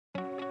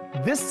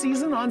this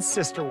season on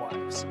Sister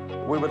Wives.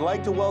 We would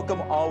like to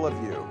welcome all of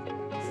you,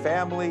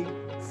 family,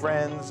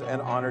 friends,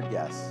 and honored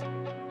guests.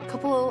 A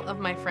couple of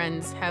my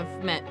friends have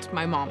met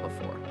my mom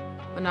before,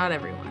 but not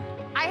everyone.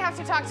 I have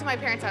to talk to my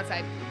parents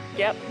outside.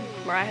 Yep,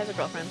 Mariah has a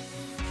girlfriend.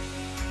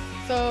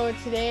 So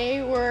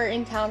today we're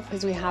in town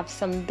because we have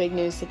some big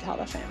news to tell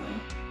the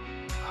family.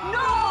 No!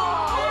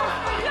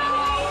 No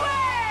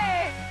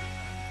way!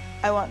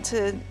 I want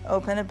to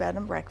open a bed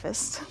and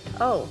breakfast.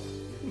 Oh,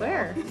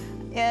 where?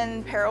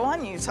 In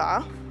Parowan,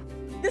 Utah.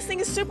 This thing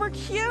is super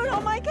cute,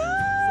 oh my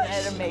gosh!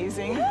 Isn't it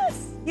amazing?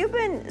 Yes! You've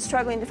been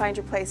struggling to find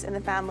your place in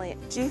the family.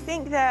 Do you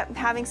think that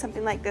having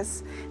something like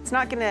this, it's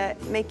not gonna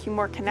make you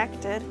more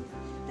connected,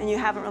 and you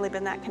haven't really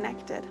been that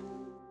connected?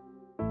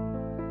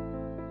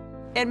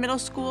 At middle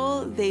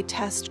school, they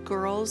test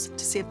girls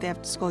to see if they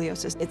have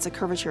scoliosis. It's a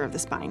curvature of the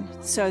spine.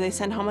 So they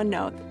send home a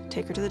note,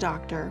 take her to the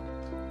doctor.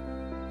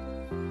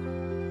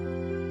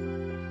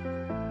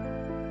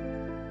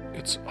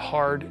 It's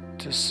hard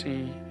to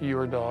see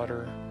your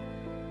daughter.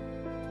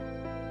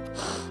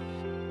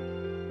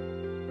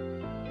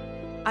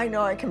 I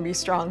know I can be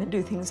strong and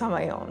do things on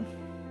my own.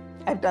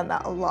 I've done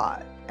that a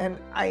lot, and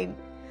I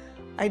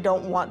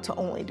don't want to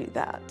only do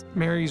that.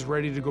 Mary's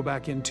ready to go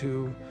back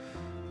into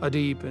a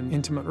deep and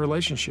intimate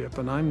relationship,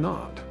 and I'm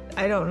not.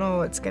 I don't know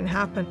what's gonna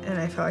happen, and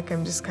I feel like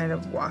I'm just kind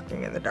of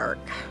walking in the dark.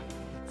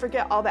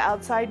 Forget all the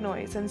outside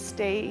noise and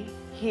stay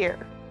here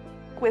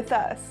with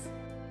us.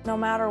 No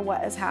matter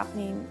what is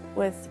happening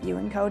with you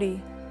and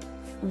Cody,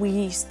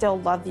 we still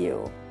love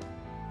you.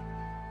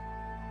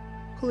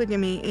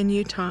 Polygamy in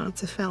Utah,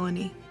 it's a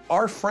felony.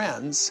 Our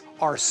friends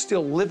are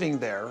still living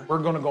there. We're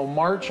gonna go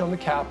march on the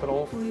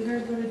Capitol. Will you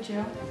guys go to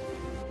jail?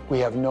 We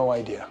have no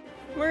idea.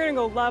 We're gonna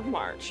go love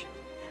march.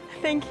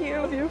 Thank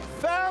you.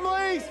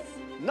 Families,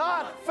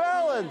 not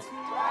felons!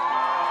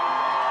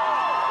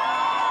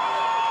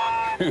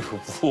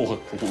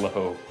 Look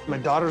low. My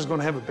daughter's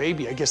gonna have a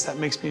baby. I guess that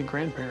makes me a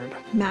grandparent.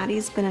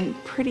 Maddie's been in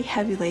pretty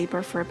heavy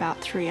labor for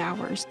about 3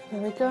 hours. Here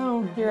we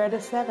go. You're at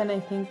a 7. I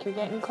think you're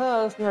getting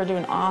close. You are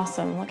doing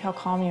awesome. Look how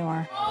calm you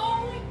are.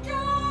 Oh